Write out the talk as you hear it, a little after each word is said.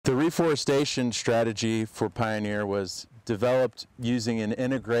The reforestation strategy for Pioneer was developed using an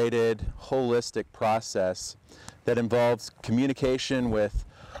integrated, holistic process that involves communication with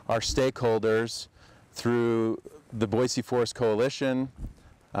our stakeholders through the Boise Forest Coalition,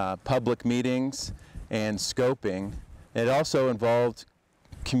 public meetings, and scoping. It also involved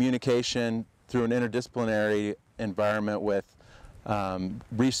communication through an interdisciplinary environment with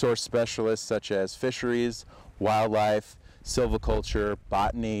resource specialists such as fisheries, wildlife, silviculture,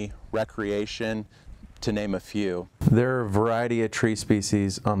 botany, recreation, to name a few. There are a variety of tree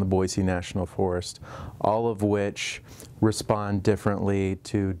species on the Boise National Forest, all of which respond differently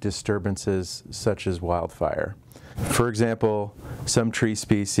to disturbances such as wildfire. For example, some tree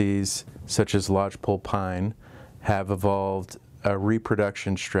species, such as lodgepole pine, have evolved a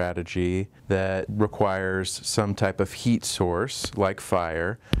reproduction strategy that requires some type of heat source, like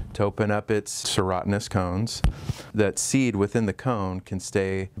fire, to open up its serotinous cones. That seed within the cone can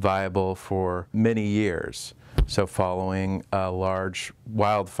stay viable for many years. So following a large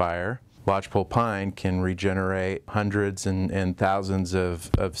wildfire, lodgepole pine can regenerate hundreds and thousands of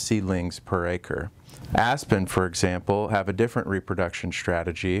seedlings per acre. Aspen, for example, have a different reproduction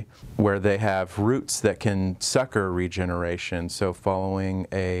strategy where they have roots that can sucker regeneration. So following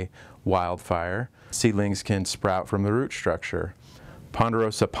a wildfire, seedlings can sprout from the root structure.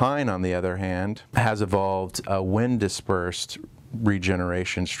 Ponderosa pine, on the other hand, has evolved a wind-dispersed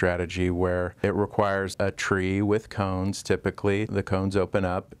regeneration strategy where it requires a tree with cones. Typically, the cones open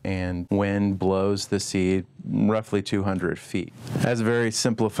up and wind blows the seed roughly 200 feet. As a very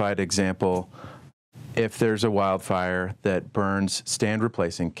simplified example, if there's a wildfire that burns stand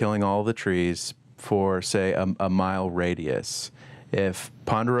replacing, killing all the trees for, say, a mile radius, if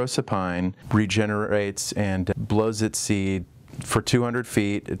ponderosa pine regenerates and blows its seed for 200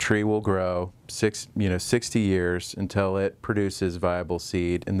 feet, a tree will grow 60 years until it produces viable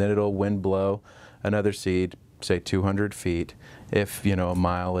seed, and then it'll wind blow another seed, say 200 feet. If a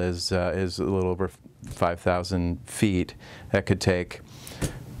mile is a little over 5,000 feet, that could take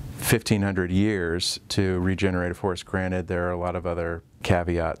 1,500 years to regenerate a forest. Granted, there are a lot of other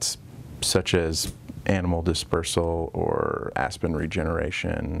caveats, such as animal dispersal or aspen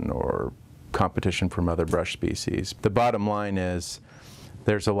regeneration or competition from other brush species. The bottom line is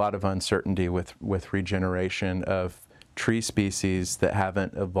there's a lot of uncertainty with regeneration of tree species that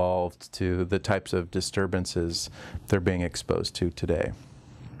haven't evolved to the types of disturbances they're being exposed to today.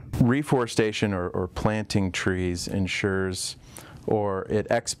 Reforestation or planting trees ensures or it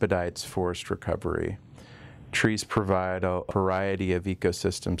expedites forest recovery. Trees provide a variety of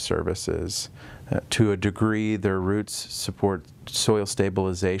ecosystem services. To a degree, their roots support soil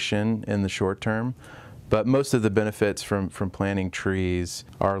stabilization in the short term, but most of the benefits from planting trees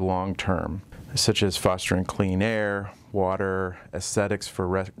are long-term, such as fostering clean air, water, aesthetics for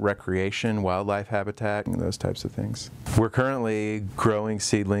recreation, wildlife habitat, and those types of things. We're currently growing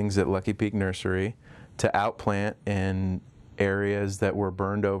seedlings at Lucky Peak Nursery to outplant in areas that were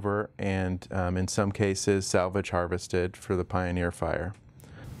burned over and in some cases salvage harvested for the Pioneer fire.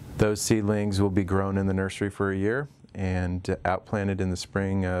 Those seedlings will be grown in the nursery for a year and outplanted in the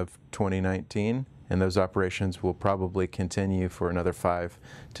spring of 2019, and those operations will probably continue for another 5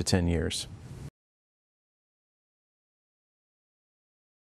 to 10 years.